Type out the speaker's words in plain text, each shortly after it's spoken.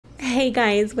Hey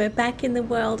guys, we're back in the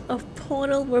world of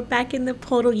Portal. We're back in the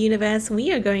Portal universe.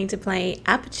 We are going to play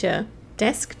Aperture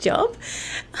Desk Job.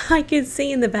 I can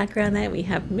see in the background there we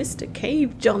have Mr.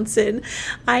 Cave Johnson.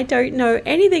 I don't know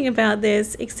anything about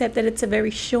this except that it's a very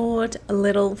short,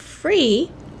 little free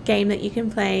game that you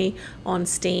can play on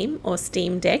Steam or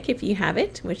Steam Deck if you have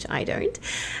it, which I don't.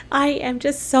 I am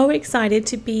just so excited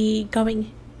to be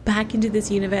going back into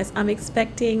this universe. I'm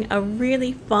expecting a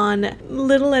really fun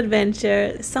little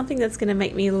adventure, something that's going to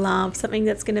make me laugh, something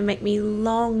that's going to make me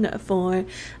long for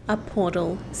a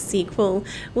Portal sequel.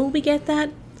 Will we get that?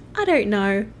 I don't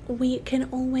know. We can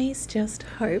always just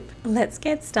hope. Let's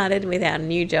get started with our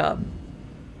new job.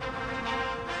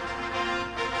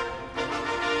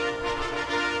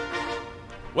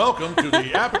 Welcome to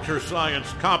the Aperture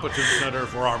Science Competence Center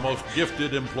for our most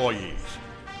gifted employees.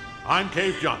 I'm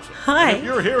Cave Johnson. Hi. And if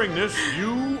you're hearing this,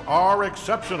 you are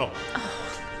exceptional.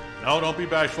 No, don't be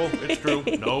bashful. It's true.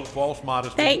 No false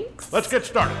modesty. Thanks. Let's get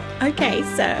started. Okay,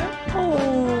 so,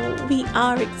 we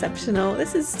are exceptional.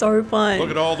 This is so fun.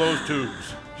 Look at all those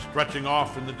tubes stretching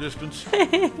off in the distance.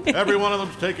 Every one of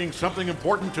them's taking something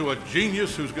important to a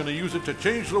genius who's going to use it to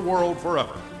change the world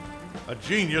forever. A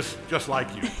genius just like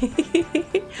you.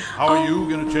 How are you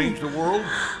going to change the world?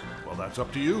 Well, that's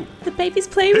up to you. The baby's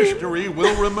playroom. History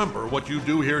will remember what you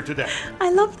do here today.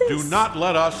 I love this. Do not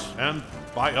let us, and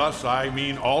by us I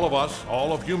mean all of us,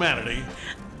 all of humanity,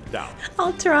 down.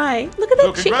 I'll try. Look at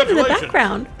that chicken in the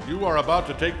background. You are about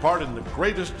to take part in the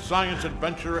greatest science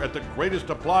adventure at the greatest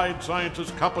applied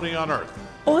sciences company on Earth.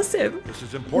 Awesome. This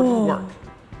is important work,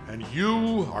 and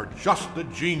you are just the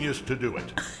genius to do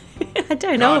it. I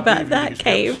don't know about that,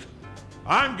 Cave.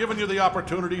 I'm giving you the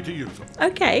opportunity to use them.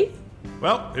 Okay.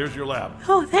 Well, here's your lab.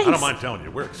 Oh, thanks. I don't mind telling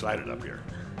you, we're excited up here.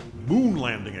 Moon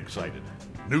landing excited.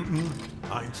 Newton,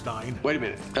 Einstein. Wait a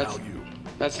minute.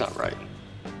 That's not right.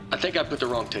 I think I put the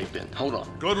wrong tape in. Hold on.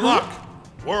 Good luck.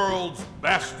 World's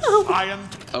best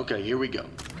science. Okay, here we go.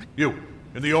 You,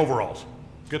 in the overalls.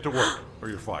 Get to work, or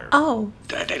you're fired. Oh.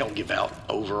 They don't give out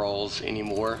overalls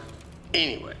anymore.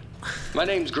 Anyway, my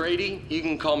name's Grady. You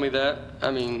can call me that. I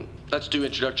mean, let's do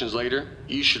introductions later.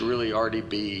 You should really already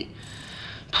be...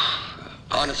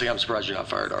 Honestly, I'm surprised you're not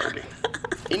fired already.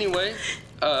 Anyway,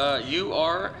 you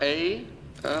are a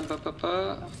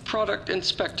product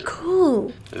inspector.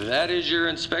 Cool. That is your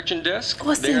inspection desk.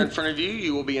 Awesome. There in front of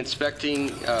you will be inspecting,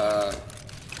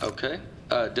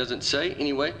 doesn't say.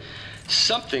 Anyway,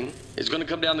 something is going to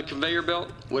come down the conveyor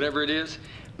belt, whatever it is.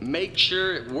 Make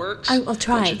sure it works. I'll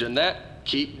try. Once you've done that,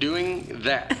 keep doing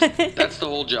that. That's the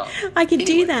whole job. I can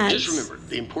do that. Just remember,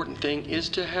 the important thing is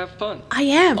to have fun. I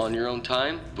am. On your own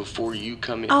time before you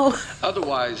come in. Oh.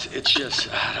 Otherwise, it's just,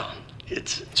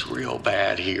 it's real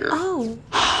bad here. Oh.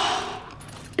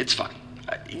 It's fine.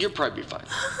 You'll probably be fine.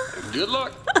 Good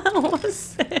luck.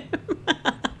 Awesome.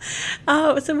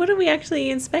 Oh, so what are we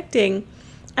actually inspecting?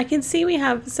 I can see we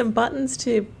have some buttons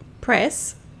to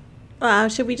press.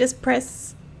 Should we just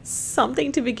press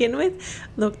something to begin with?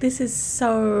 Look, this is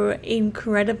so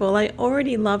incredible. I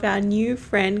already love our new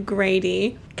friend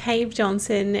Grady. Cave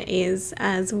Johnson is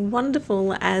as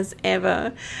wonderful as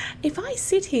ever. If I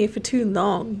sit here for too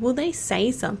long, will they say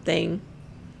something?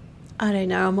 I don't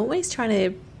know. I'm always trying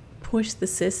to push the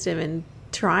system and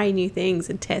try new things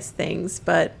and test things,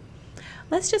 but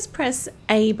let's just press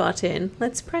A button.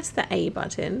 Let's press the A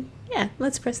button. Yeah,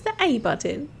 let's press the A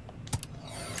button.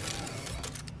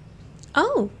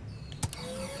 Oh.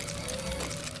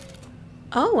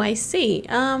 Oh, I see.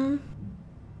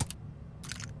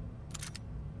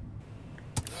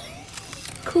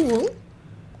 Cool.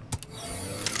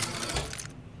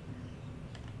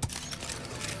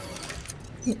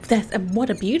 What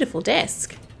a beautiful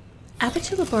desk.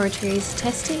 Aperture Laboratories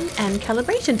Testing and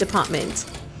Calibration Department.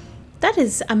 That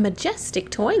is a majestic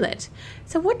toilet.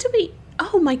 So what do we...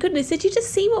 Oh my goodness, did you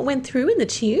just see what went through in the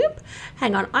tube?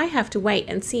 Hang on, I have to wait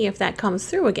and see if that comes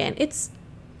through again.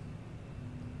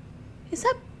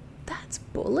 That's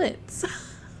bullets.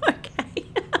 Okay,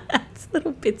 that's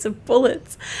little bits of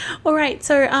bullets. All right,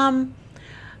 so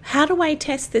how do I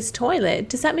test this toilet?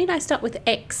 Does that mean I start with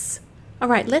X? All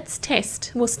right, let's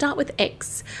test. We'll start with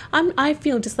X. I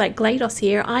feel just like GLaDOS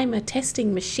here. I'm a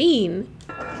testing machine.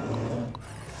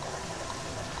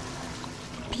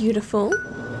 Beautiful.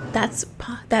 That's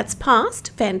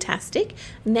passed. Fantastic.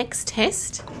 Next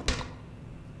test.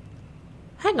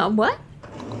 Hang on, what?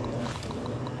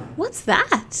 What's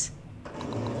that?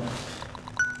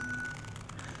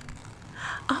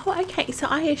 Oh, okay. So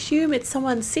I assume it's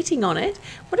someone sitting on it.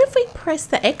 What if we press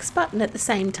the X button at the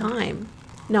same time?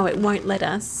 No, it won't let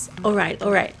us. All right.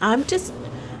 I'm just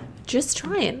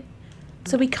trying.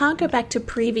 So we can't go back to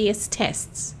previous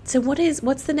tests. So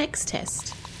what's the next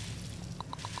test?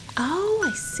 Oh,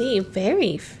 I see.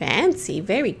 Very fancy,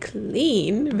 very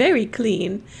clean, very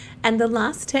clean. And the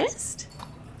last test?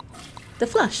 The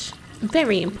flush.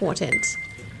 Very important.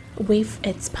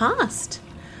 It's passed.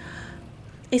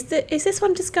 Is this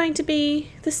one just going to be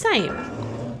the same?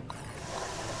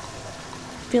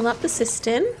 Fill up the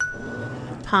cistern.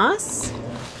 Pass.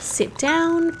 Sit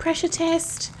down. Pressure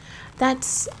test.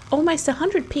 That's almost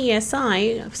 100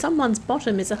 psi. Someone's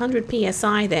bottom is 100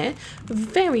 psi there.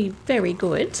 Very, very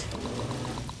good.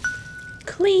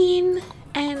 Clean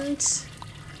and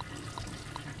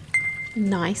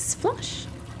nice flush.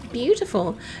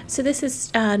 Beautiful. So this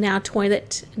is now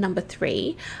toilet number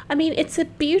 3. I mean, it's a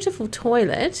beautiful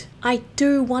toilet. I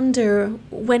do wonder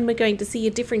when we're going to see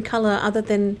a different color other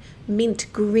than mint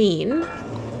green.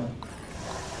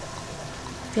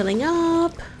 Filling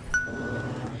up.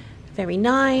 Very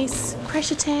nice.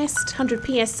 Pressure test, 100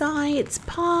 psi, it's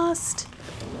passed.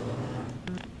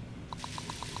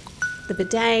 The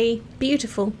bidet,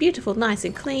 beautiful, beautiful, nice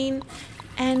and clean.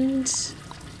 And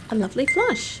a lovely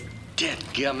flush.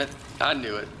 Dadgummit, I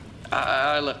knew it.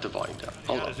 I left the volume down.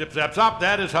 Hold on. Zip, zap, zop,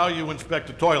 that is how you inspect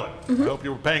a toilet. I hope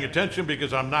you were paying attention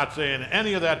because I'm not saying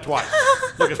any of that twice.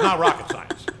 Look, it's not rocket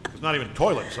science. It's not even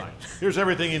toilet science. Here's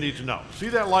everything you need to know. See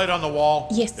that light on the wall?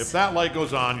 Yes. If that light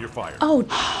goes on, you're fired. Oh,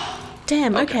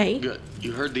 damn, okay. Good.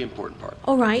 You heard the important part.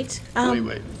 All right.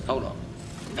 Wait. Hold on.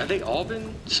 Have they all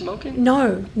been smoking?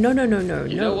 No. You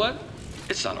know what?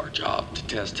 It's not our job to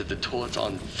test if the toilet's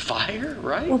on fire,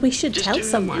 right? Well, we should Just tell do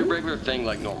someone. your regular thing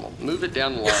like normal. Move it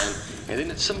down the line, and then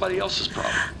it's somebody else's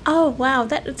problem. Oh, wow,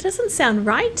 that doesn't sound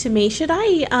right to me. Should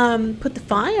I put the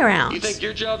fire out? You think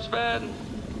your job's bad?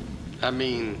 I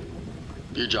mean,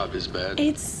 your job is bad.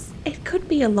 It could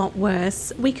be a lot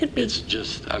worse. We could be... It's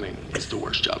the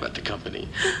worst job at the company.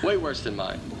 Way worse than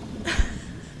mine.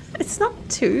 It's not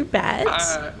too bad.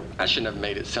 I shouldn't have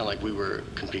made it sound like we were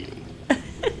competing.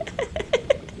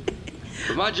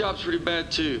 But my job's pretty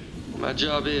bad too. My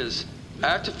job is, I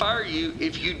have to fire you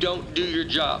if you don't do your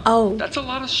job. Oh. That's a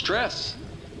lot of stress.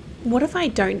 What if I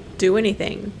don't do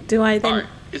anything? Do I then... All right,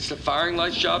 it's the firing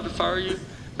light's job to fire you,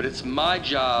 but it's my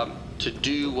job to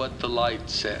do what the light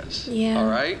says. Yeah. All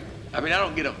right? I mean, I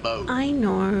don't get a vote. I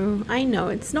know.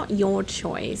 It's not your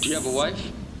choice. Do you have a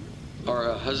wife? Or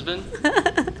a husband?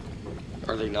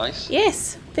 Are they nice?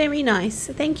 Yes, very nice.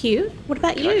 Thank you. What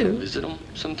about Can I come you? visit them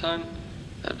sometime?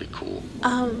 That'd be cool.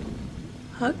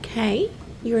 Okay.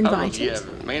 You're I don't know if invited. you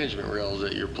have management rails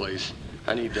at your place.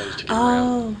 I need those to get around.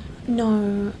 Oh,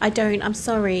 no, I don't. I'm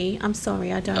sorry,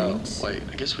 I don't. Oh, wait,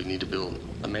 I guess we need to build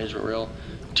a management rail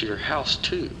to your house,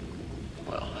 too.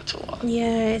 Well, that's a lot.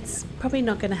 Yeah, it's probably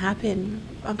not going to happen.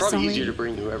 I'm Probably sorry. easier to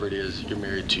bring whoever it is you're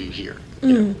married to here.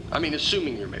 Mm. I mean,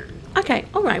 assuming you're married. Okay,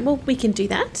 all right. Well, we can do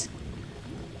that.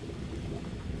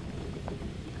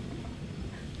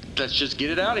 Let's just get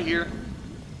it out of here.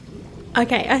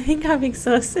 Okay, I think I've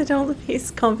exhausted all of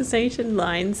his conversation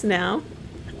lines now.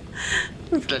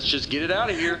 Let's just get it out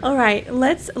of here. All right,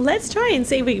 let's try and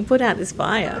see if we can put out this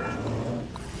fire.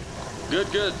 Good.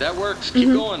 That works.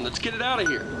 Keep going. Let's get it out of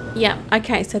here. Yeah,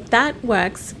 okay, so that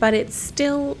works, but it's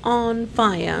still on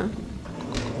fire.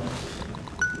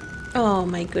 Oh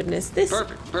my goodness, this...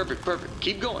 Perfect.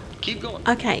 Keep going.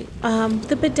 Okay,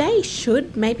 the bidet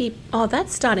should maybe... Oh,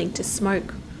 that's starting to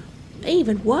smoke.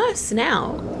 Even worse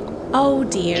now. Oh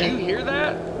dear. Do you hear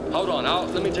that? Hold on,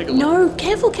 let me take a look. No,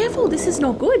 careful, this is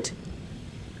not good.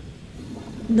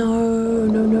 No,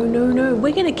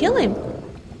 we're gonna kill him.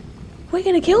 We're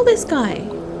gonna kill this guy.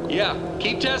 Yeah,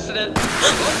 keep testing it.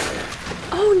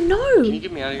 Oh no. Can you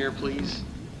get me out of here, please?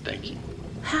 Thank you.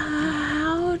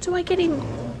 How do I get him?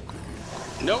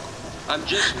 Nope, I'm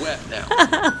just wet now.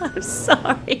 I'm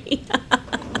sorry.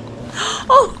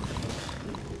 Oh.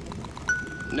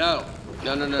 No.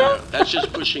 That's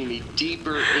just pushing me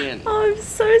deeper in. Oh, I'm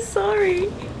so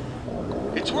sorry.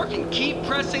 It's working. Keep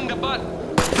pressing the button.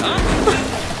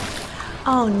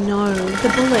 Oh no, the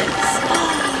bullets.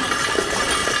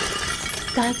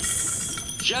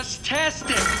 That's... Just test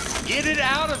it. Get it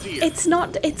out of here. It's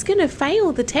not... It's gonna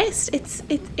fail the test.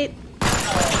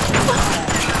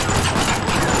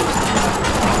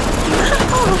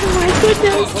 Oh my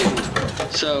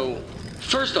goodness. So,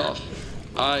 first off,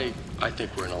 I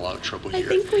think we're in a lot of trouble here. I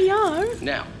think we are.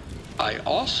 Now, I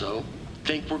also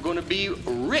think we're going to be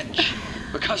rich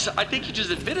because I think you just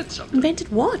invented something. Invented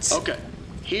what? Okay,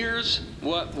 here's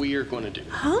what we are going to do.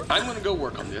 Huh? I'm going to go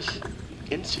work on this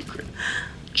in secret.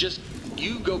 Just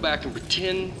you go back and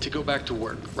pretend to go back to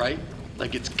work, right?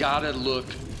 Like it's got to look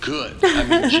good. I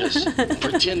mean, just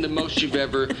pretend the most you've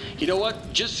ever... You know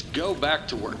what? Just go back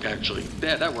to work, actually.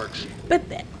 Yeah, that works. But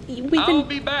I'll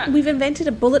be back. We've invented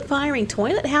a bullet-firing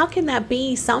toilet. How can that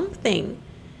be something?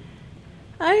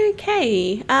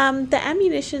 Okay. The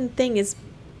ammunition thing is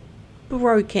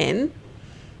broken.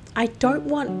 I don't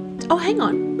want... Oh, hang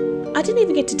on. I didn't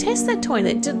even get to test that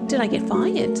toilet. Did I get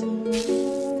fired?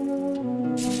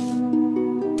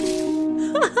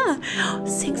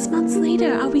 6 months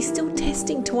later, are we still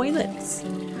testing toilets?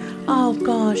 Oh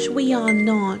gosh, we are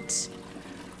not.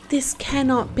 This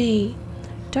cannot be.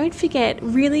 Don't forget,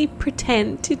 really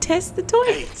pretend to test the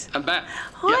toilet. Hey, I'm back.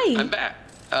 Hi. Yeah, I'm back.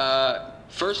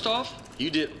 First off, you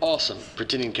did awesome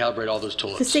pretending to calibrate all those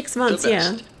toilets. For 6 months, The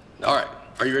yeah. best. All right,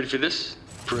 are you ready for this?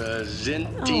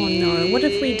 Presenting. Oh no, what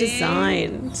have we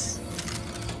designed?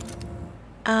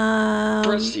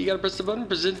 Press, you gotta press the button.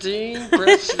 Presenting.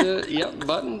 Press the yep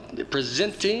button.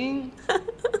 Presenting.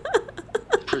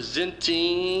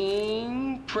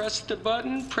 Presenting. Press the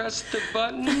button. Press the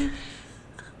button.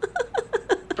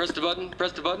 Press the button.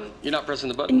 Press the button. You're not pressing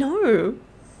the button. No.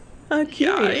 I'm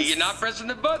curious. Yeah, you're not pressing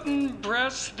the button.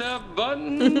 Press the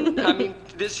button. I mean,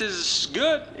 this is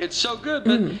good. It's so good,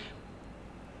 but.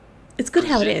 It's good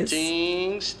how it is.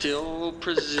 Presenting, still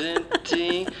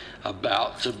presenting,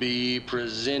 about to be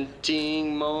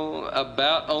presenting,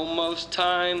 about almost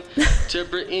time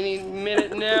to any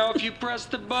minute now if you press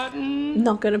the button.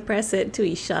 Not gonna press it till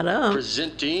you shut up.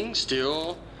 Presenting,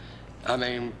 still, I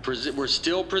mean, we're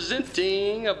still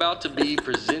presenting, about to be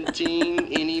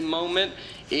presenting any moment,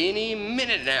 any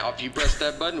minute now if you press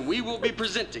that button, we will be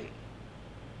presenting.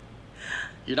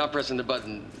 You're not pressing the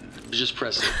button, just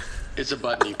press it. It's a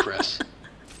button you press.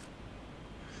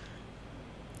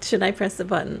 Should I press the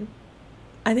button?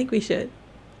 I think we should.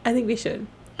 I think we should.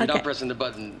 You're Okay. not pressing the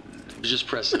button, just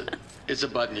press it. It's a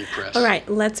button you press. All right,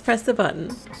 let's press the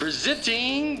button.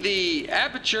 Presenting the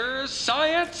Aperture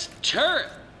Science Turret.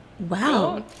 Go Wow.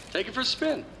 on, take it for a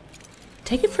spin.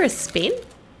 Take it for a spin?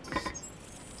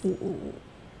 Ooh.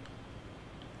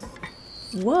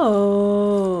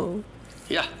 Whoa.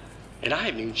 Yeah, and I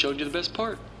haven't even showed you the best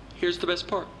part. Here's the best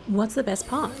part. What's the best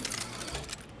part?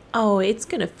 Oh, it's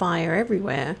gonna fire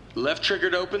everywhere. Left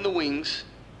trigger to open the wings,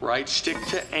 right stick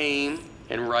to aim,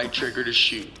 and right trigger to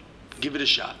shoot. Give it a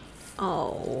shot.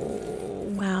 Oh,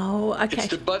 wow. Okay. It's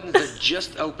the buttons that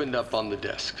just opened up on the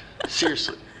desk.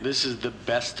 Seriously, this is the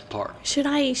best part. Should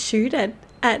I shoot at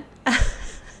him?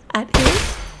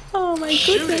 Oh my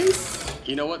Shoot it. goodness.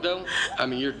 You know what though? I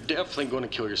mean, you're definitely going to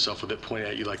kill yourself with it pointed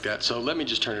at you like that. So let me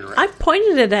just turn it around. I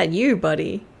pointed it at you,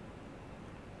 buddy.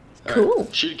 All Cool.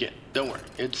 right, shoot again. Don't worry,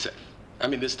 it's safe. I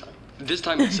mean, this time. This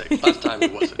time it's safe. Last time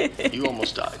it wasn't. You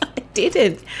almost died. I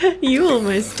didn't. You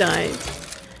almost died.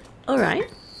 All right.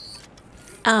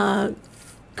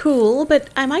 Cool, but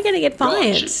am I going to get Go on,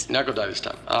 fired? shoot. You're not gonna die this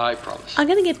time. I promise. I'm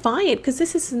going to get fired because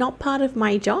this is not part of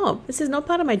my job. This is not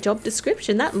part of my job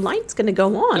description. That light's going to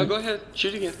go on. No, go ahead.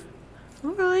 Shoot again.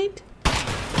 All right.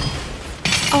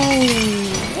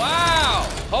 Oh, Wow!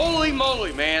 Holy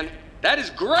moly, man. That is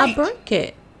great. I broke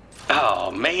it.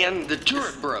 Oh, man. The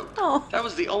turret broke. Oh. That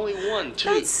was the only one,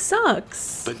 too. That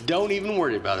sucks. But don't even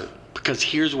worry about it, because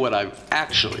here's what I've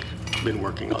actually been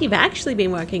working on. You've actually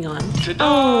been working on. Ta-da!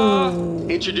 Oh.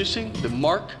 Introducing the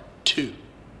Mark II.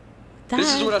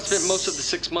 This is what I spent most of the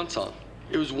 6 months on.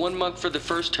 It was 1 month for the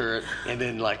first turret, and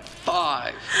then like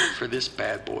 5 for this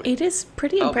bad boy. It is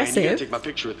pretty Oh man, impressive. you gotta take my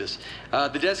picture with this. The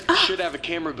desk should have a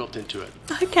camera built into it.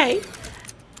 Okay.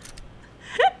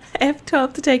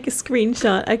 F12 to take a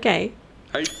screenshot. Okay.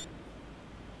 Are you...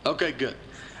 Okay, good.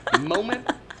 Moment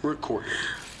recorded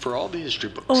for all the history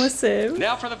books. Awesome.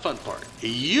 Now for the fun part.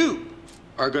 You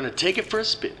are gonna take it for a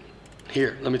spin.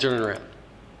 Here, let me turn it around.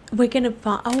 We're gonna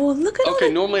find. Oh, look at all Okay,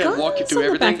 the normally I'd walk you guns through on the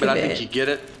everything, back but of I think it. you get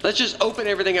it. Let's just open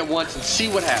everything at once and see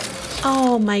what happens.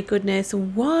 Oh my goodness!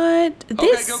 What?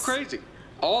 Okay, go crazy.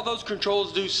 All those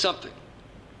controls do something.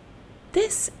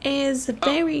 This is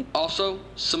very. Also,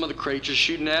 some of the crates you're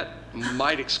shooting at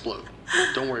might explode.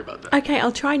 Don't worry about that. Okay,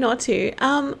 I'll try not to.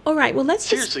 All right. Well, let's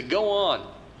Seriously, go on.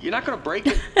 You're not gonna break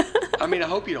it. I mean, I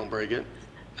hope you don't break it.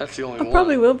 That's the only I one.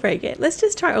 probably will break it. Let's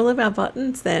just try all of our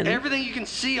buttons then. Everything you can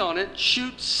see on it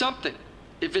shoots something.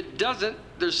 If it doesn't,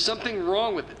 there's something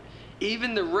wrong with it.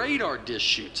 Even the radar dish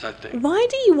shoots, I think. Why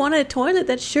do you want a toilet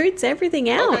that shoots everything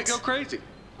out? Okay, go crazy.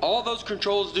 All those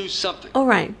controls do something. All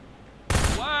right.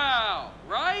 Wow,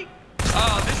 right?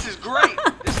 Oh, this is great.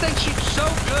 This thing shoots so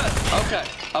good. Okay,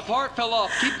 a part fell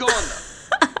off. Keep going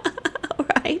though. All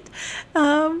right.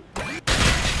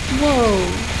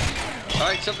 Whoa. All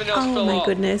right, something else Oh fell my off.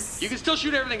 goodness. You can still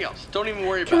shoot everything else. Don't even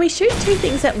worry Can about we it. shoot two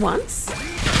things at once?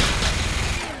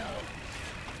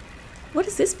 What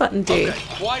does this button do? Okay,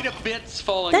 quite a bit's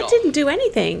falling That off. didn't do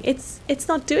anything. It's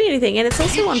not doing anything, and it's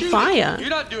also on fire. You're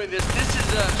not doing this. This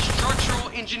is a structural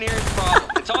engineering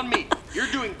problem. It's on me. You're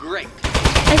doing great.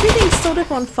 Everything's sort of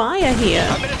on fire here.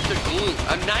 I bet it's the glue.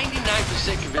 I'm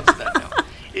 99% convinced of that now.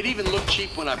 It even looked cheap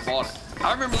when I bought it.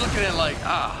 I remember looking at it like,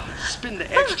 spend the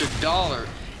extra $1,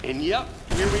 and yep,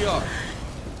 here we are.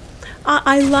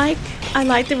 I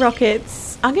like the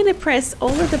rockets. I'm gonna press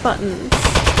all of the buttons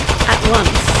at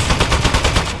once.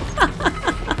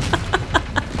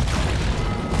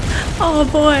 Oh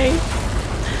boy,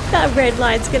 that red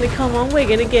light's gonna come on. We're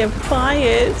gonna get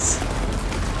fired.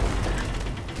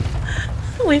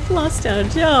 We've lost our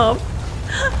job.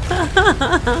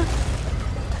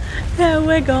 Yeah,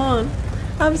 we're gone.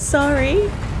 I'm sorry,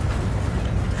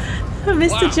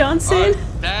 Mr. Johnson.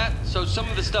 So some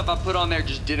of the stuff I put on there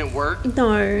just didn't work.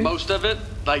 No. Most of it,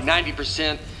 like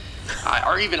 90%,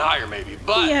 or even higher maybe.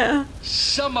 But yeah,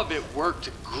 some of it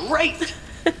worked great.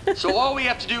 So all we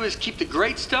have to do is keep the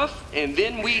great stuff, and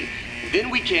then we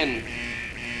can.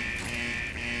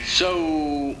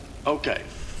 So okay,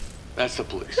 that's the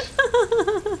police.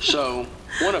 So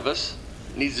one of us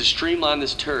needs to streamline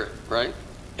this turret, right?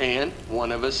 And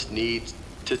one of us needs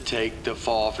to take the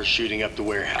fall for shooting up the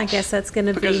warehouse. I guess that's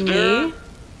gonna be me.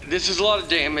 This is a lot of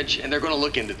damage, and they're gonna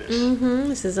look into this.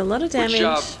 This is a lot of damage.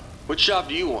 Which job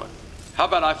do you want? How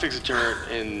about I fix a turret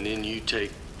and then you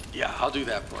take? Yeah, I'll do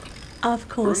that part. Of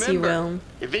course you will.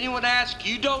 If anyone asks,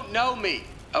 you don't know me,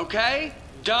 okay?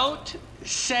 Don't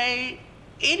say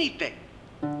anything.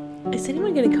 Is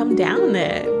anyone going to come down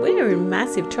there? We're in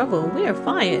massive trouble. We are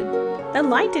fired. The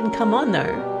light didn't come on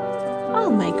though.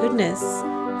 Oh my goodness.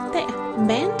 They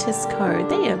mantis code.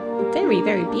 They are very,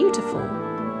 very beautiful.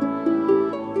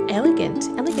 Elegant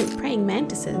praying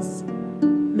mantises.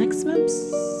 Maximum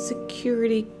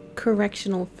security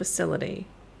correctional facility.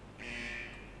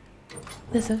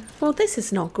 Well, this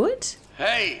is not good.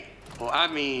 Hey, well, I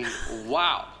mean,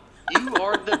 wow. You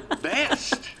are the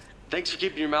best. Thanks for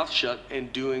keeping your mouth shut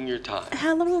and doing your time.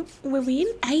 How long were we in?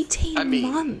 18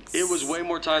 months. It was way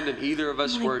more time than either of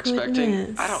us were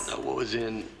expecting. I don't know what was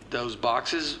in those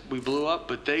boxes we blew up,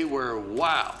 but they were,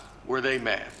 wow, were they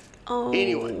mad. Oh.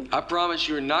 Anyway, I promise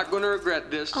you're not going to regret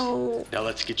this. Oh. Now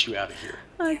let's get you out of here.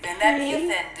 Okay. Given that the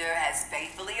offender has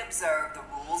faithfully observed the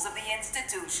rules of the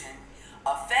institution,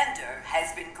 offender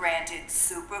has been granted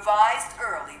supervised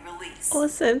early release.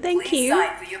 Awesome, thank Please you.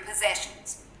 sign for your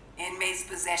possessions. Inmates'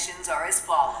 possessions are as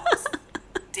follows.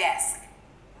 Desk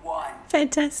 1.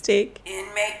 Fantastic.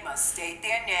 Inmate must state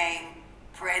their name,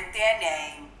 print their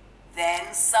name,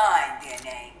 then sign their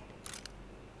name.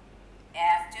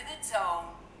 After the tone,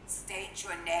 state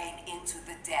your name into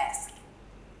the desk.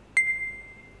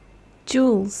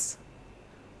 Jules.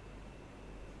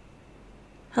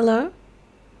 Hello?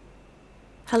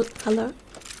 Hello?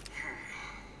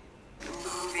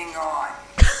 Moving on.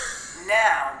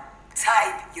 Now,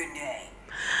 type your name.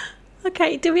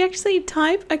 Okay, do we actually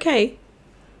type? Okay.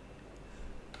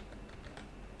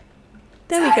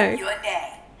 There we Type go. your name.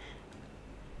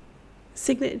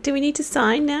 Do we need to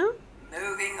sign now?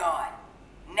 Moving on.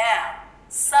 Now,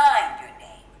 sign your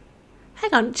name.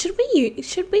 Hang on, should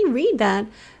we read that?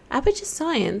 Aperture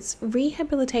Science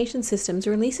Rehabilitation Systems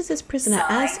releases this prisoner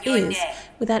Sign as your is, name.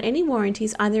 without any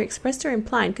warranties either expressed or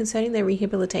implied concerning their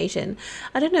rehabilitation.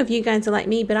 I don't know if you guys are like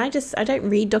me, but I don't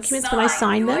read documents when I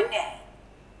sign your them. name.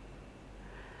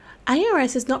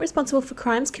 ARS is not responsible for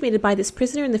crimes committed by this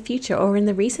prisoner in the future or in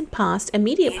the recent past,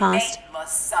 immediate past, Inmate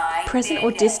must sign present their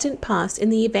or name. distant past in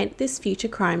the event this future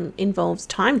crime involves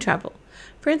time travel.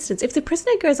 For instance, if the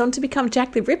prisoner goes on to become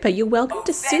Jack the Ripper, you're welcome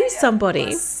to sue Offender somebody.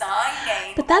 must sign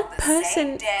name But that on the person-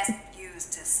 same desk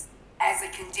used to as a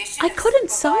condition I of couldn't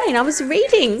sign, I was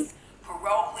supervised reading. release.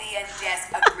 Parolee and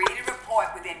desk agree to report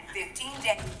within 15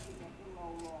 days.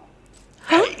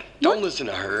 Hey, don't listen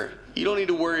to her. You don't need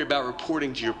to worry about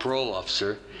reporting to your parole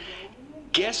officer.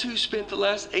 Guess who spent the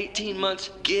last 18 months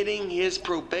getting his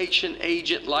probation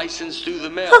agent license through the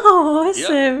mail? Oh,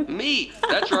 awesome. Yep, me.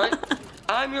 That's right.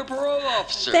 I'm your parole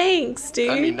officer. Thanks, dude.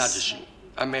 I mean, not just you.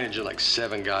 I'm managing like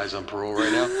 7 guys on parole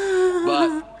right now,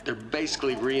 but they're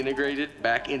basically reintegrated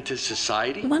back into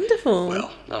society. Wonderful.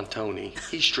 Well, not Tony.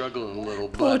 He's struggling a little,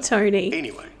 Poor but Tony.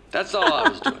 anyway, that's all I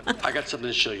was doing. I got something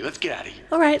to show you. Let's get out of here.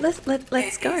 All right, let's It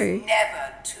go. is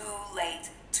never too late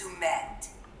to mend.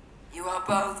 You are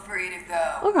both free to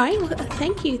go. All right, well,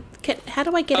 thank you. How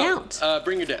do I get out?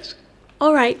 Bring your desk.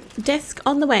 All right, desk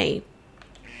on the way.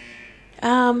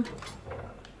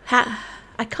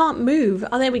 I can't move.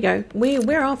 Oh, there we go.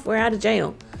 We're off. We're out of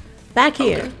jail. Back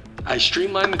here. Okay. I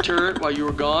streamlined the turret while you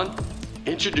were gone.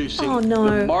 Introducing Oh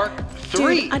no, the Mark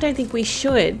III. Dude, I don't think we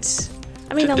should.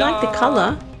 I mean, I like the Ta-da!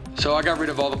 color. So I got rid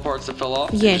of all the parts that fell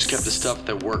off. Yes. Just kept the stuff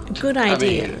that worked. Good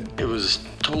idea. I mean, it was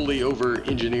totally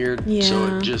over-engineered. Yeah. So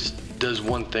it just does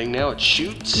one thing now. It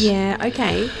shoots. Yeah,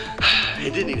 okay.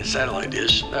 It didn't need a satellite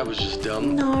dish. That was just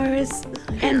dumb. No, it's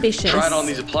ambitious. Tried on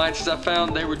these appliances I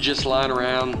found. They were just lying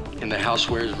around in the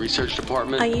housewares research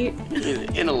department. Are you...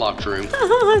 in a locked room.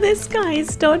 Oh, this guy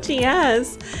is dodgy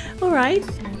ass. All right,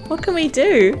 what can we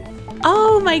do?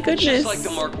 Oh my goodness. Just like the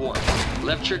Mark I.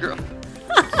 Left trigger.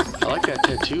 I like that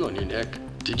tattoo on your neck.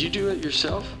 Did you do it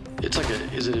yourself? It's like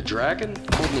is it a dragon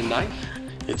holding a knife?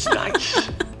 It's nice.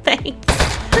 Thanks.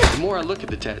 The more I look at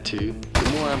the tattoo, the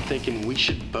more I'm thinking we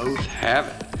should both have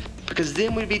it. Because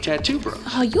then we'd be tattoo bros.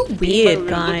 Oh, you're Anybody weird, would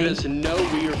guy. look at us and know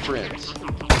we are friends.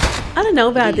 I don't know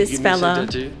about Hey, this you give me the same fella.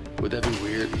 tattoo? Would that be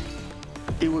weird?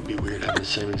 It would be weird having the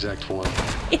same exact one.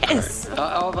 Yes. All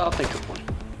right, I'll think of one.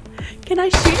 Can I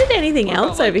shoot at anything What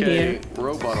else about, over like, here? a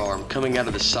robot arm coming out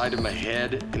of the side of my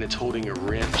head and it's holding a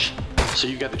wrench. So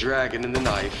you got the dragon and the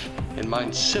knife, and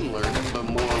mine's similar but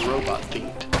more robot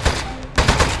themed.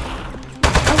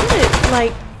 I want to,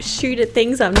 like, shoot at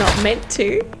things I'm not meant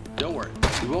to. Don't worry,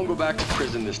 we won't go back to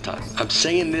prison this time. I'm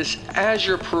saying this as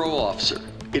your parole officer.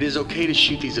 It is okay to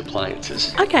shoot these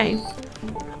appliances. Okay.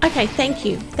 Okay, thank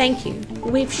you. Thank you.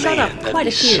 We've shot Man, up that'd quite be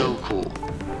a few. so cool.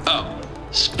 Oh,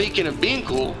 speaking of being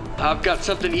cool, I've got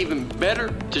something even better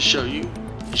to show you.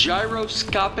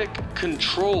 Gyroscopic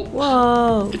control.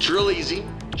 Whoa. It's real easy.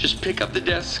 Just pick up the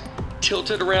desk, tilt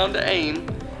it around to aim,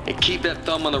 and keep that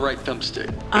thumb on the right thumbstick.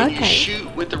 And you Okay.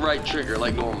 shoot with the right trigger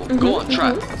like normal. Go on,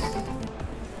 try it.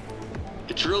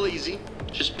 It's real easy.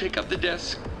 Just pick up the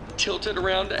desk, tilt it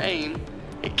around to aim,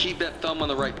 and keep that thumb on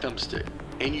the right thumbstick.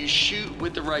 And you shoot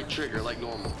with the right trigger like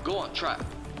normal. Go on, try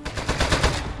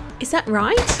it. Is that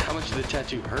right? How much did the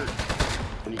tattoo hurt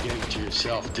when you gave it to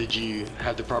yourself? Did you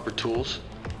have the proper tools?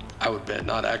 I would bet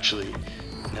not, actually,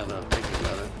 now that I'm thinking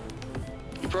about it.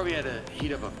 You probably had to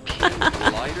heat up a pin with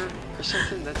a lighter or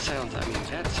something? That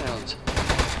sounds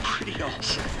pretty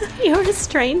awesome. You're a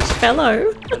strange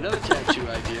fellow. Another tattoo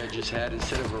idea I just had,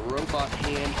 instead of a robot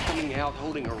hand coming out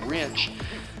holding a wrench,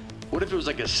 what if it was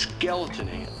like a skeleton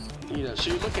hand? You know,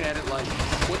 so you're looking at it like,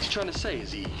 what's he trying to say?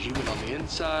 Is he human on the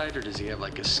inside, or does he have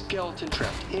like a skeleton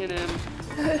trapped in him?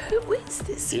 Who is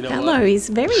this You know fellow? what? He's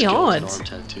very Skeleton odd. arm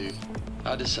tattoo.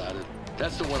 I decided.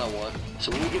 That's the one I want.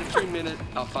 So when we get a 3-minute,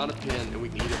 I'll find a pen and we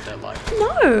can heat up that light.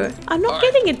 No, I'm not All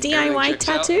right, getting a everything DIY checks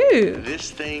out. tattoo.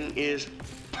 This thing is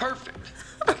perfect.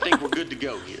 I think we're good to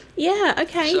go here. Yeah,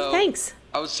 okay, So, thanks.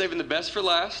 I was saving the best for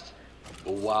last.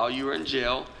 But while you were in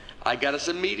jail, I got us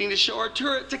a meeting to show our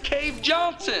turret to Cave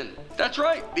Johnson. That's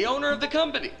right, the owner of the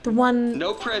company. The one...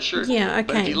 No pressure. Yeah,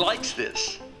 But if okay. he likes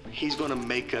this, he's gonna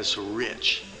make us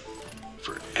rich.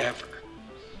 Forever.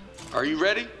 Are you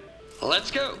ready?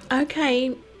 Let's go.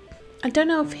 Okay, I don't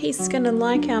know if he's gonna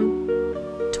like our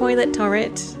toilet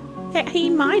turret. He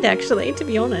might actually, to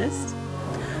be honest.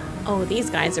 Oh, these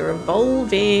guys are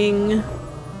evolving.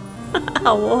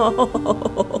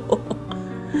 Whoa.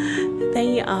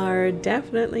 They are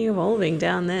definitely evolving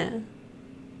down there.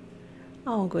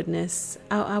 Oh goodness.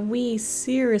 Are we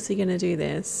seriously gonna do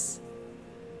this?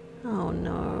 Oh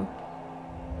no.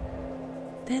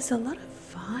 There's a lot of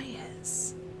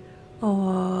fires.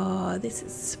 Oh, this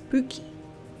is spooky.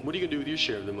 What are you gonna do with your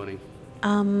share of the money?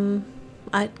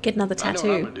 I'd get another I know what I'm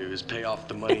tattoo. gonna do is pay off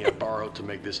the money I borrowed to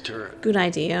make this turret. Good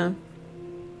idea.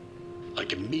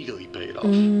 Like immediately pay it off.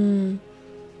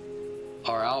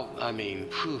 Or I'll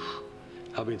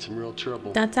be in some real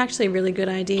trouble. That's actually a really good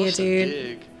idea, Plus, dude. a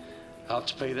gig, I'll have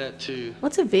to pay that too.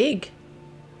 What's a VIG?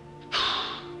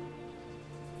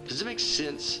 Does it make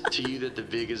sense to you that the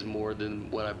VIG is more than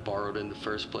what I borrowed in the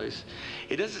first place?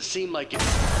 It doesn't seem like it.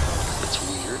 That's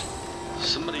weird.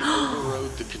 Somebody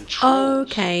overrode the controls.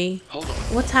 Okay. Hold on.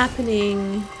 What's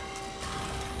happening?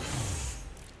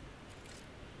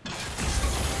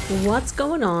 What's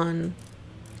going on?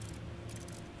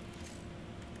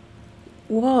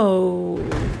 Whoa.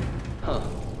 Huh.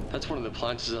 That's one of the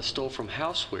appliances I stole from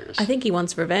Housewares. I think he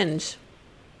wants revenge.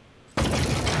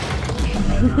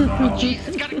 Oh, jeez,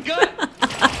 it's got a gun!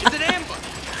 It's an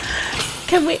ambush!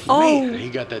 Can we... Man, Oh. he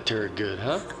got that turret good,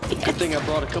 huh? Good thing I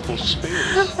brought a couple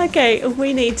spares. Okay,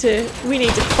 we need to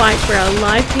fight for our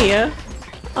life here.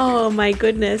 Oh my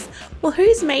goodness. Well,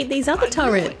 who's made these other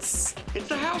turrets? It's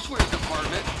the Housewares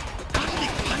department. How did they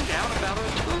find out about our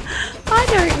turret? I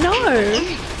don't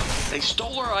know. They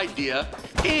stole our idea,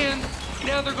 and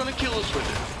now they're gonna kill us with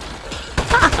it.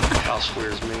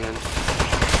 Housewares, man.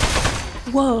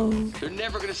 Whoa. They're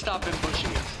never gonna stop ambushing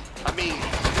us. I mean,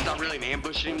 it's not really an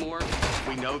ambush anymore.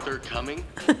 We know they're coming,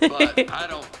 but I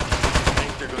don't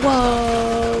think they're going to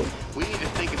Whoa. stop. We need to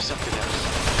think of something else.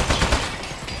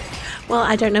 Well,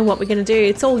 I don't know what we're going to do.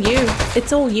 It's all you.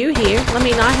 It's all you here. I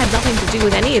mean, I had nothing to do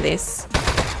with any of this.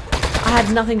 I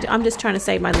had nothing to... I'm just trying to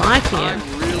save my life here. I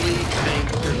really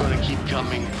think they're going to keep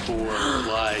coming for,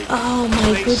 like... Oh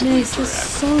my goodness, there's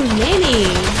so many.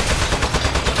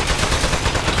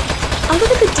 Oh,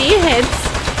 look at the deer heads.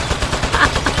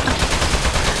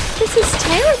 This is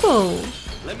terrible.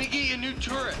 Let me get you a new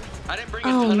turret. I didn't bring a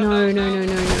Oh, ton no, of no, those no, no, out.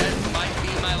 no. That might be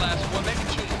my last one, maybe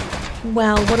 2 more.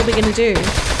 Well, what are we going to do?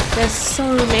 There's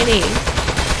so many.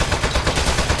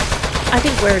 I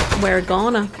think we're a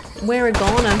goner. We're a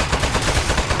goner.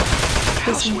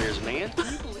 Housewares, man.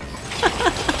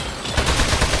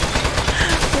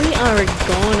 We are a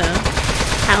goner.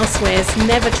 Housewares.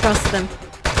 Never trust them.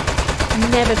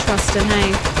 Never trust them,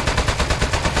 hey.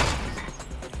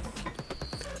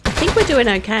 I think we're doing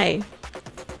okay.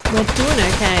 We're doing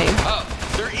okay. Oh,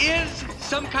 there is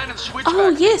some kind of switch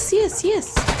Oh, back. yes, yes,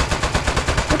 yes.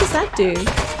 What does that do?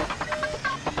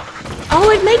 Oh,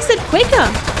 it makes it quicker.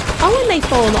 Oh, and they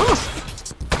fall off.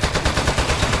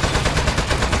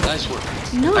 Nice work.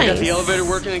 Nice. I got the elevator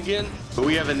working again, but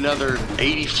we have another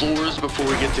 80 floors before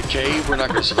we get to cave. We're not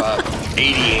going to survive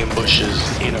 80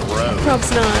 ambushes in a row.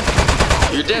 Probs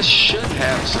not. Your desk should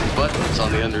have some buttons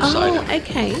on the underside of it.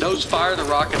 Okay. Those fire the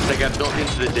rockets that got built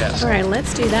into the desk. All right,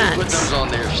 let's do that. Put those on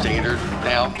there standard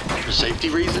now for safety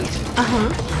reasons. Uh-huh.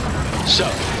 So,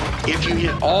 if you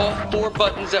hit all 4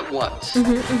 buttons at once,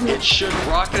 it should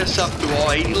rocket us up through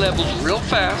all 80 levels real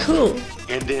fast. Cool.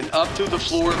 And then up through the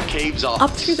floor of Cave's office.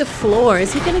 Up through the floor.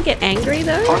 Is he going to get angry,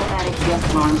 though? Automatic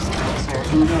jet alarm sequencer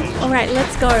engaged. All right,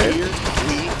 let's go. Here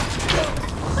we go.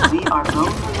 We are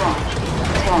go for launch.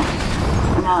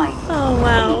 10, 9, Oh,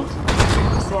 wow.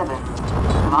 8,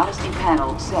 7. Modesty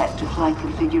panel set to flight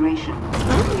configuration. 3,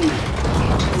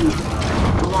 2,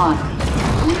 1.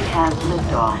 We have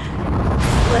liftoff.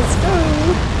 Let's go.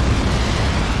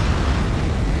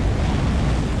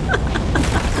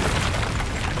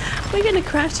 We're going to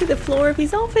crash to the floor of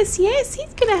his office. Yes,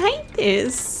 he's going to hate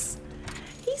this.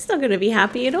 He's not going to be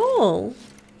happy at all.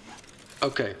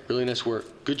 Okay, really nice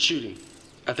work. Good shooting.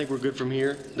 I think we're good from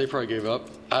here. They probably gave up.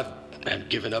 I'd have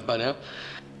given up by now.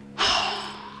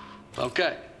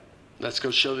 Okay, let's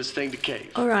go show this thing to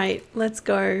Cave. All right, let's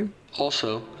go.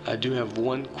 Also, I do have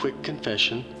one quick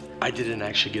confession. I didn't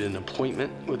actually get an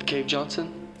appointment with Cave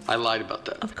Johnson. I lied about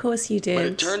that. Of course you did. But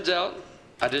it turns out,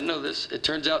 I didn't know this, it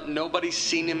turns out nobody's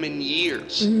seen him in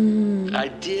years. I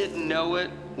did know it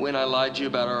when I lied to you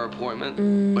about our appointment,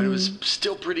 but it was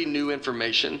still pretty new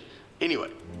information.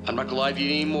 Anyway, I'm not gonna lie to you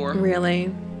anymore.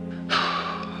 Really?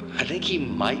 I think he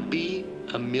might be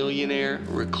a millionaire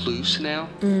recluse now.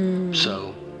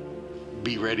 So,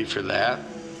 be ready for that.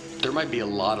 There might be a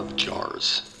lot of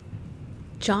jars.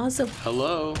 Jars of...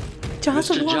 Hello? Jars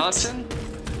Mr. of what? Johnson?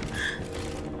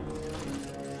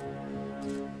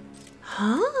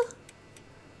 Huh?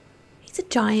 He's a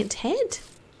giant head.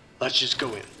 Let's just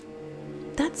go in.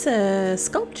 That's a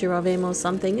sculpture of him or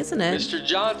something, isn't it? Mr.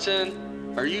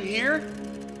 Johnson, are you here?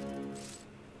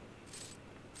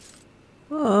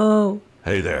 Whoa.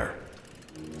 Hey there.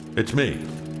 It's me,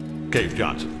 Cave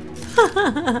Johnson.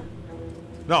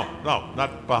 No,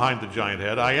 not behind the giant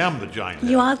head. I am the giant head.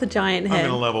 You are the giant I'm head.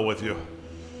 gonna level with you.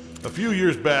 A few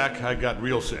years back, I got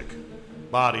real sick.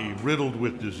 Body riddled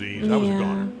with disease. I was a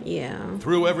goner. Yeah.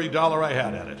 Threw every dollar I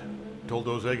had at it. Told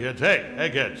those eggheads, hey,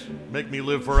 eggheads, make me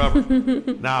live forever.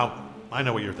 Now, I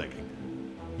know what you're thinking.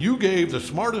 You gave the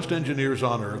smartest engineers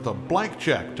on Earth a blank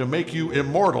check to make you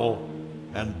immortal,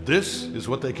 and this is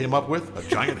what they came up with? A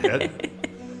giant head?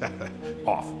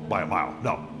 Off by a mile.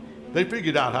 No. They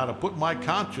figured out how to put my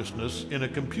consciousness in a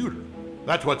computer.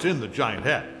 That's what's in the giant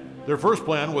head. Their first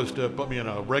plan was to put me in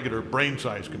a regular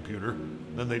brain-sized computer.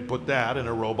 Then they'd put that in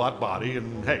a robot body,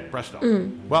 and hey, presto.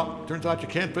 Well, turns out you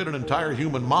can't fit an entire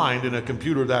human mind in a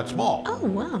computer that small. Oh,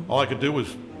 wow. All I could do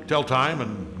was tell time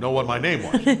and know what my name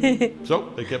was.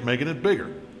 So they kept making it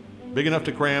bigger. Big enough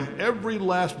to cram every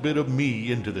last bit of me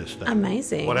into this thing.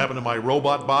 Amazing. What happened to my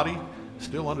robot body?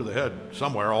 Still under the head,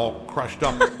 somewhere, all crushed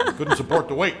up. Couldn't support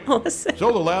the weight. Awesome.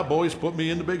 So the lab boys put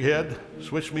me in the big head,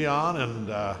 switched me on,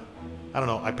 and I don't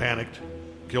know, I panicked,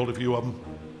 killed a few of them.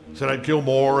 Said I'd kill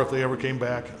more if they ever came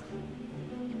back.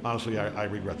 Honestly, I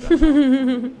regret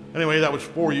that. Anyway, that was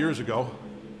 4 years ago.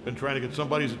 Been trying to get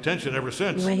somebody's attention ever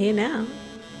since. We're here now.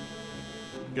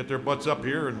 Get their butts up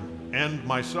here and end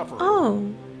my suffering.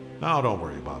 Oh. Now don't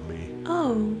worry about me.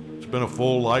 Oh. It's been a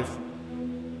full life,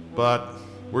 but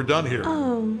we're done here.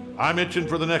 Oh. I'm itching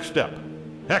for the next step.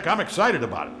 Heck, I'm excited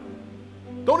about it.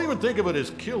 Don't even think of it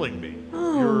as killing me.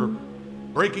 Oh. You're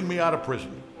breaking me out of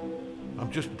prison. I'm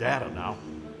just data now.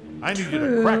 I need you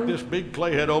to crack this big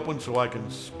clay head open so I can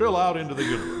spill out into the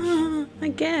universe. I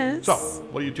guess. So,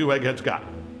 what do you two eggheads got?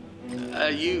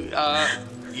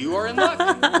 You are in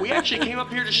luck. We actually came up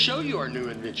here to show you our new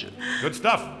invention. Good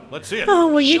stuff. Let's see it.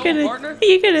 Oh, well, Show 'em, partner.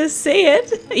 you're gonna see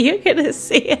it. You're gonna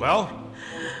see it. Well,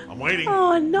 I'm waiting.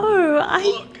 Oh no,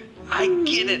 Look, I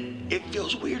get it. It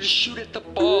feels weird to shoot at the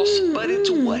boss, but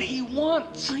it's what he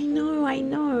wants. I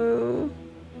know.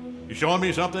 You showing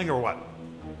me something or what?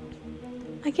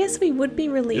 I guess we would be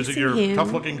releasing Is it your him.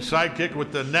 tough-looking sidekick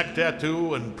with the neck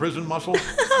tattoo and prison muscles?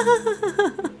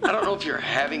 I don't know if you're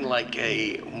having like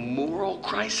a moral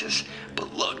crisis,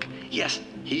 but look, yes,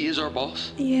 he is our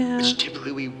boss. Yeah. Which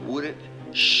typically we wouldn't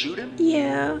shoot him.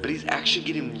 Yeah. But he's actually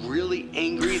getting really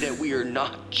angry that we are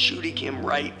not shooting him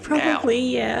right now. Probably,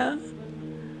 yeah.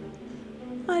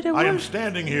 I don't I am want.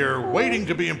 standing here waiting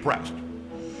to be impressed.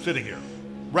 Sitting here,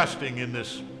 resting in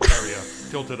this area,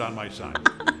 tilted on my side.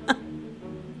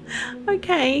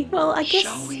 Okay, well, I Show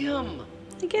guess. him.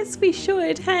 I guess we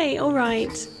should. Hey, all right.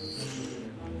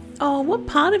 Oh, what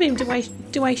part of him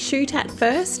do I shoot at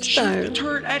first, Shoot the though?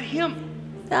 turret at him.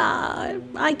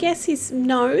 I guess his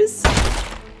nose.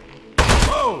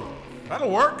 Whoa,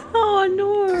 that'll work. Oh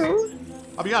no.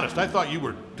 I'll be honest, I thought you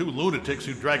were two lunatics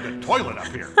who dragged a toilet up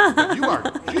here. But you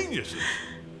are geniuses.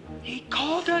 He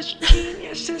called us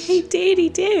geniuses. He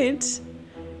did.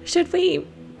 Should we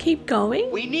keep going?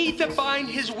 We need to find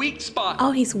his weak spot.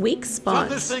 Oh, his weak So spot.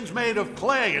 this thing's made of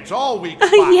clay. It's all weak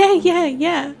spot.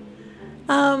 Yeah.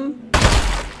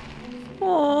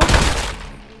 Oh,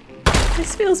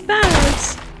 this feels bad.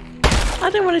 I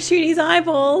don't want to shoot his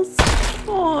eyeballs.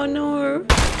 Oh no.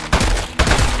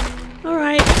 All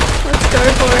right, let's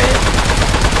go for it.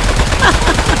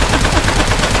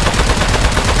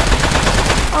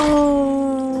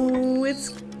 Oh,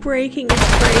 it's breaking.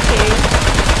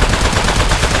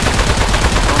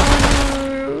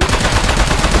 Oh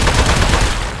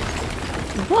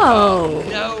no. Whoa.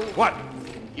 No, What?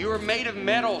 you are made of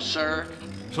metal, sir.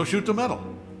 So shoot the metal.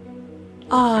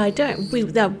 Oh,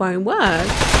 that won't work.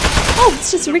 Oh,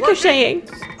 it's just ricocheting.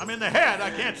 I'm in the head.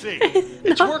 I can't see.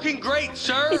 It's working great,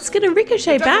 sir. It's gonna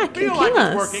ricochet It doesn't back feel and like kill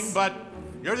it's us. working, but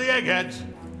you're the eggheads.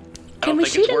 I Can don't we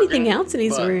think shoot it's anything working, else in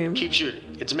his but room? Keep shooting.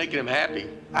 It's making him happy.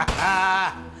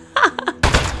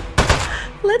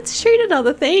 Let's shoot at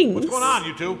other things. What's going on,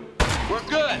 you two? We're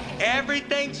good.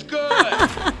 Everything's good.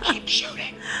 Keep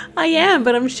shooting. I am,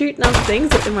 but I'm shooting other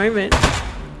things at the moment.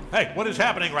 Hey, what is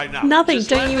happening right now? Nothing, Just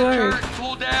don't let you the worry. turret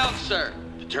cool down, sir.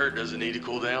 The turret doesn't need to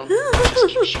cool down. Just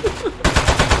keep shooting.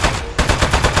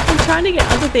 I'm trying to get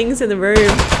other things in the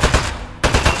room.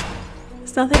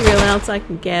 There's nothing real else I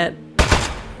can get.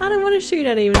 I don't want to shoot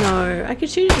at him, no. I could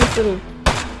shoot at his little...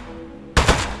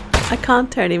 I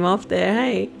can't turn him off there,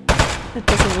 hey. That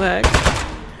doesn't work.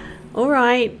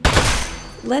 Alright.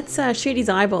 Let's shoot his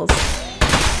eyeballs.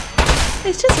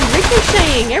 It's just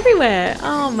ricocheting everywhere.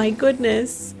 Oh my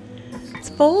goodness. It's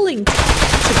falling to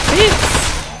bits.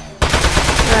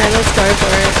 Alright, let's go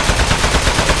for it.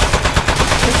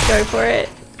 Let's go for it.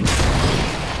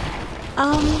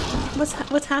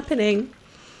 What's happening?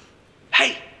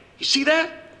 Hey, you see that?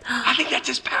 I think that's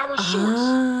his power source.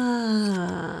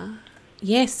 Ah.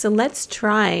 Yes, so let's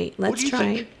try. What Let's do you try.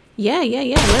 think? Yeah.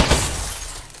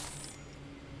 Let's.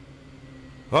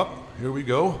 Up, here we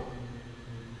go.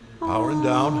 Powering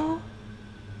down.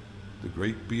 The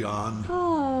great beyond.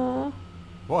 Oh.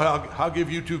 Boy, I'll give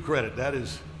you two credit. That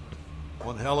is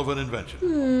one hell of an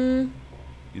invention.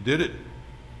 You did it.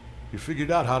 You figured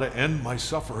out how to end my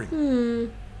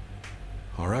suffering.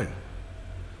 All right.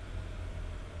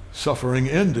 Suffering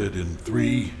ended in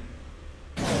 3,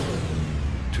 2.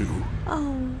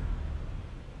 Oh.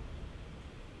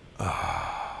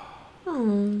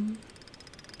 Oh.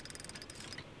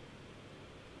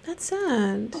 That's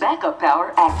sad. Backup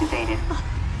power activated.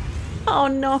 Oh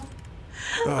no.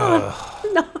 Oh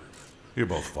no. You're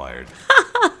both fired.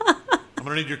 I'm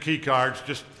gonna need your key cards.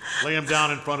 Just lay them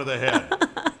down in front of the head.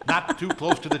 Not too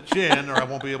close to the chin or I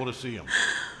won't be able to see them.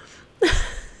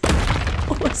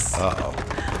 Uh-oh.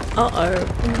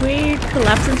 Uh-oh. We're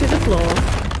collapsing to the floor.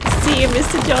 See you,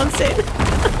 Mr. Johnson.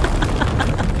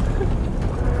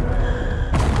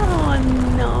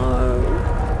 Oh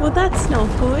no. Well, that's not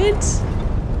good.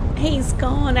 He's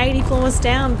gone 80 floors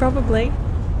down, probably.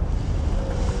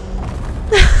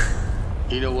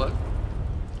 You know what?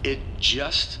 It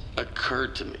just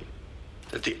occurred to me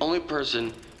that the only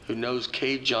person who knows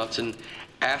Cave Johnson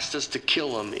asked us to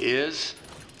kill him is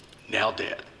now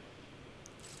dead.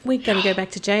 We gotta go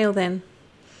back to jail then,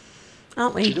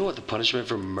 aren't Do you we? know what the punishment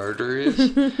for murder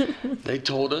is? They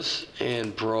told us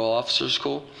in parole officer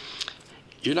school,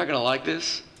 you're not gonna like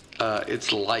this,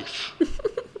 it's life.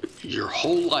 your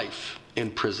whole life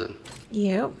in prison.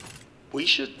 Yep. We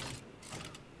should...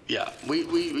 Yeah,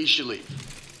 we should leave.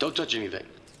 Don't touch anything.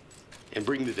 And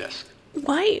bring the desk.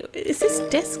 Why is this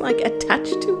desk like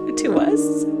attached to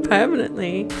us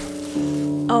permanently?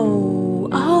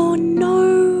 Oh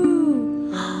no!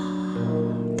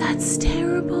 That's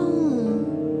terrible.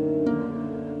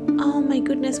 Oh my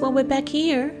goodness. Well, we're back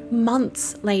here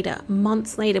months later.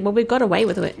 Well, we got away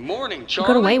with it. Morning, Charlie.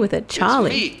 We got away with it,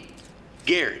 Charlie. It's me,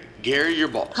 Gary. Gary, your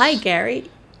boss. Hi, Gary.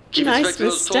 Keep Nice inspecting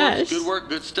those moustache. toys. Good work,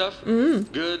 good stuff.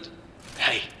 Good.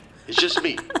 Hey, it's just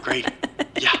me, Grady.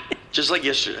 Yeah, just like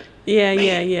yesterday. Yeah,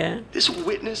 Man, yeah. This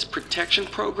witness protection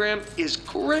program is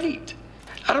great.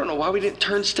 I don't know why we didn't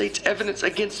turn state's evidence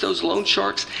against those loan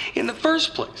sharks in the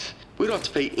first place. We don't have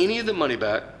to pay any of the money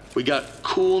back. We got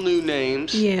cool new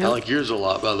names. Yeah. I like yours a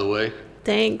lot, by the way.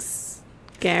 Thanks,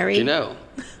 Gary. You know,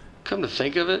 come to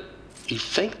think of it, you'd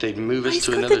think they'd move us He's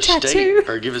to got another the tattoo. state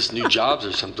or give us new jobs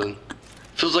or something.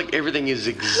 Feels like everything is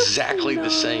exactly the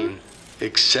same,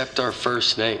 except our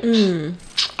first names.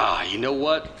 You know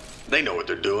what? They know what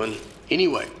they're doing.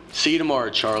 Anyway, see you tomorrow,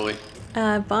 Charlie.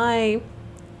 Bye.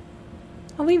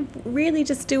 Are we really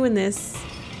just doing this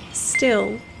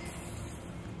still?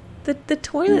 The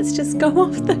toilets just go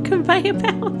off the conveyor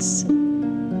belt.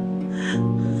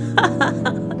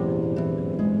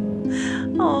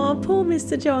 Oh, poor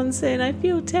Mr. Johnson. I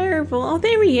feel terrible. Oh,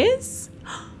 there he is.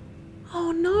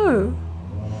 Oh no.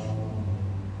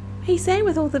 He's there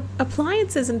with all the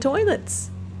appliances and toilets.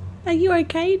 Are you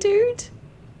okay, dude?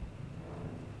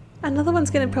 Another one's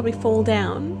gonna probably fall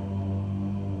down.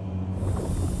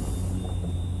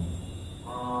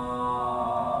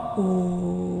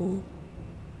 Oh,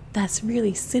 that's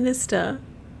really sinister.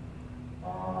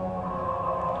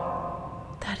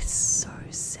 That is so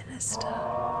sinister.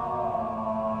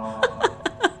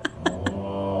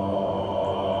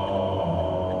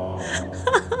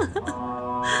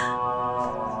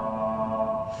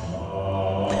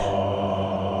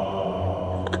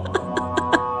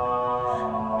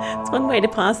 It's one way to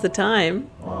pass the time.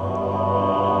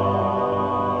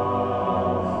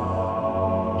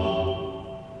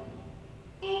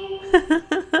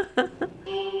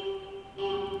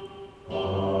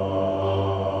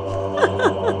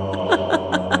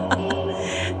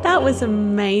 That was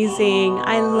amazing.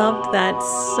 I loved that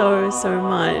so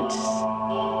much.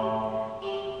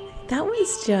 That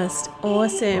was just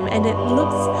awesome, and it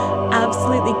looks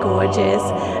absolutely gorgeous.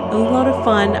 A lot of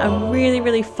fun, a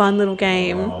really fun little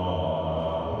game.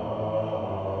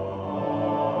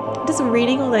 Just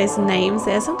reading all those names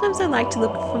there, sometimes I like to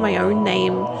look for my own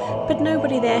name, but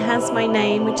nobody there has my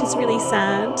name, which is really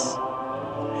sad.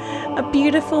 A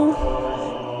beautiful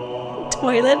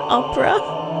toilet opera.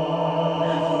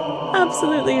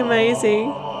 Absolutely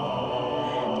amazing.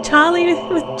 Charlie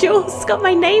with Jules got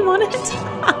my name on it.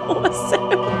 Awesome.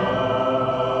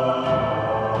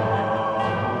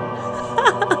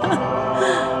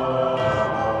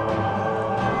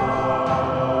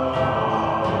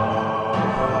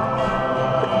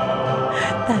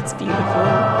 That's beautiful.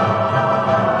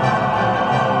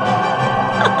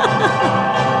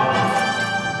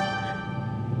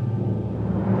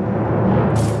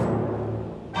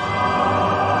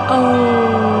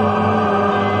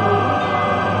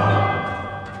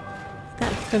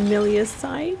 Familiar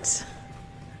sight.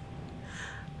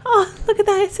 Oh, look at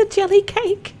that. It's a jelly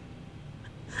cake.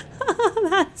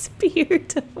 That's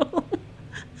beautiful.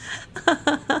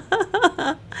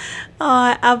 Oh,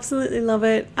 I absolutely love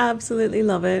it. Absolutely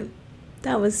love it.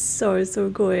 That was so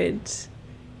good.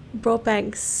 Brought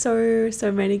back so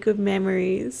many good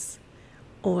memories.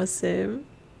 Awesome.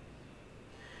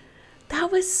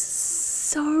 That was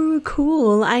so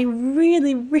cool. I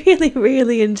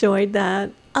really enjoyed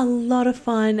that. A lot of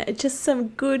fun, just some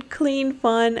good clean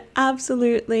fun.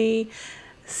 Absolutely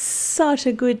such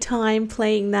a good time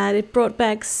playing that. It brought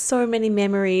back so many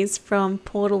memories from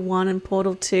Portal 1 and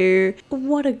Portal 2.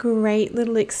 What a great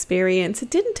little experience. It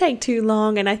didn't take too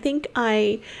long, and I think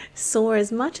I saw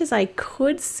as much as I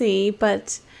could see,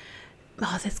 but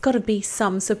there's got to be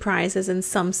some surprises and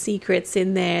some secrets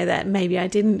in there that maybe I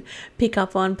didn't pick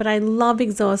up on. But I love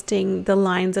exhausting the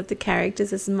lines of the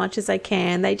characters as much as I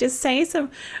can. They just say some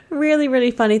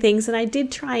really funny things, and I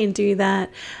did try and do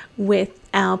that with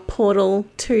our Portal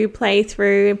 2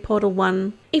 playthrough and Portal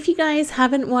 1. If you guys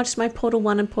haven't watched my Portal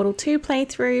 1 and Portal 2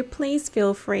 playthrough, please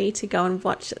feel free to go and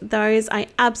watch those. I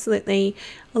absolutely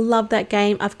love that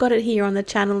game. I've got it here on the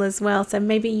channel as well, so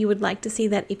maybe you would like to see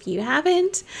that if you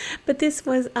haven't. But this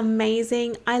was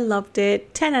amazing. I loved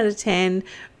it. 10 out of 10.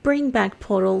 Bring back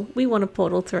Portal. We want a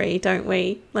Portal 3, don't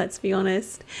we? Let's be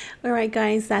honest. Alright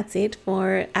guys, that's it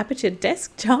for Aperture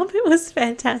Desk Job. It was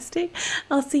fantastic.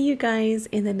 I'll see you guys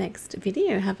in the next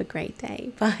video. Have a great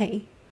day. Bye.